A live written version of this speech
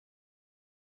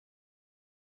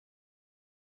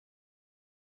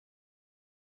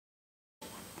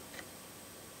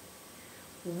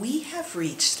We have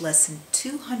reached lesson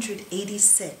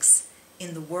 286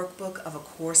 in the Workbook of A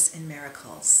Course in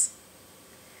Miracles.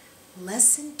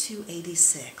 Lesson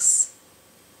 286.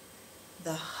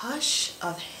 The hush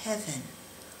of heaven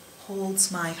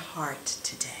holds my heart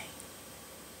today.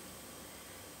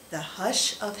 The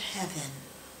hush of heaven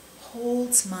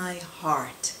holds my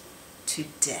heart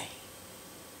today.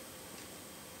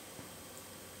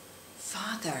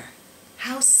 Father,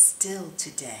 how still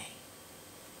today.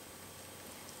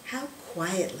 How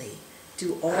quietly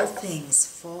do all things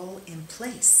fall in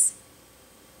place.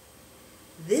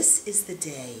 This is the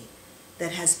day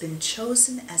that has been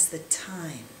chosen as the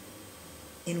time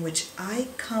in which I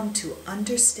come to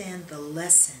understand the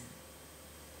lesson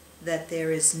that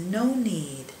there is no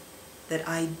need that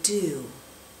I do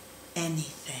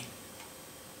anything.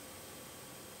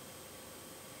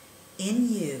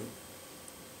 In you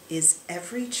is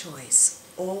every choice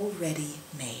already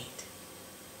made.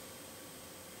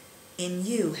 In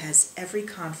you has every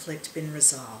conflict been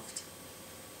resolved.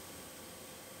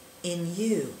 In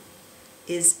you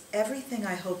is everything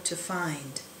I hope to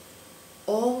find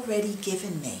already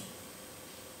given me.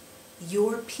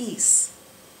 Your peace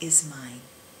is mine.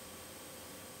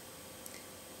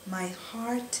 My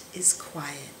heart is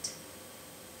quiet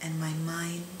and my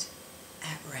mind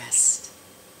at rest.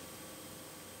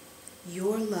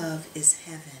 Your love is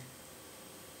heaven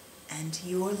and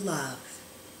your love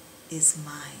is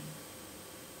mine.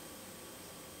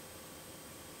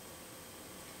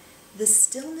 The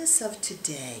stillness of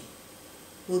today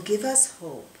will give us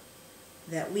hope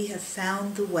that we have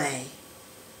found the way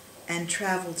and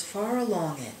traveled far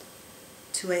along it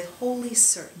to a wholly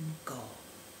certain goal.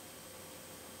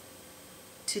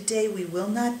 Today we will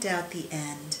not doubt the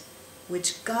end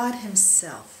which God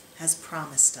Himself has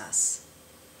promised us.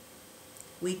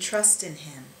 We trust in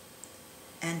Him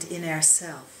and in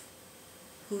ourself,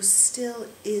 who still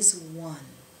is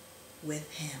one with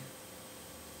Him.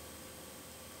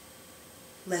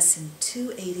 Lesson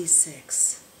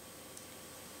 286.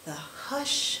 The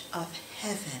hush of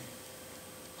heaven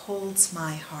holds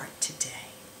my heart today.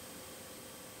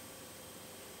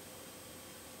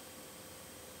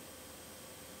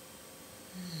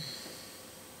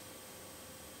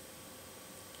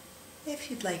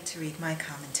 If you'd like to read my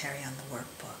commentary on the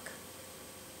workbook,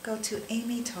 go to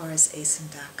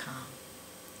amytorresasm.com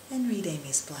and read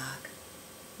Amy's blog.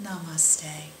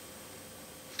 Namaste.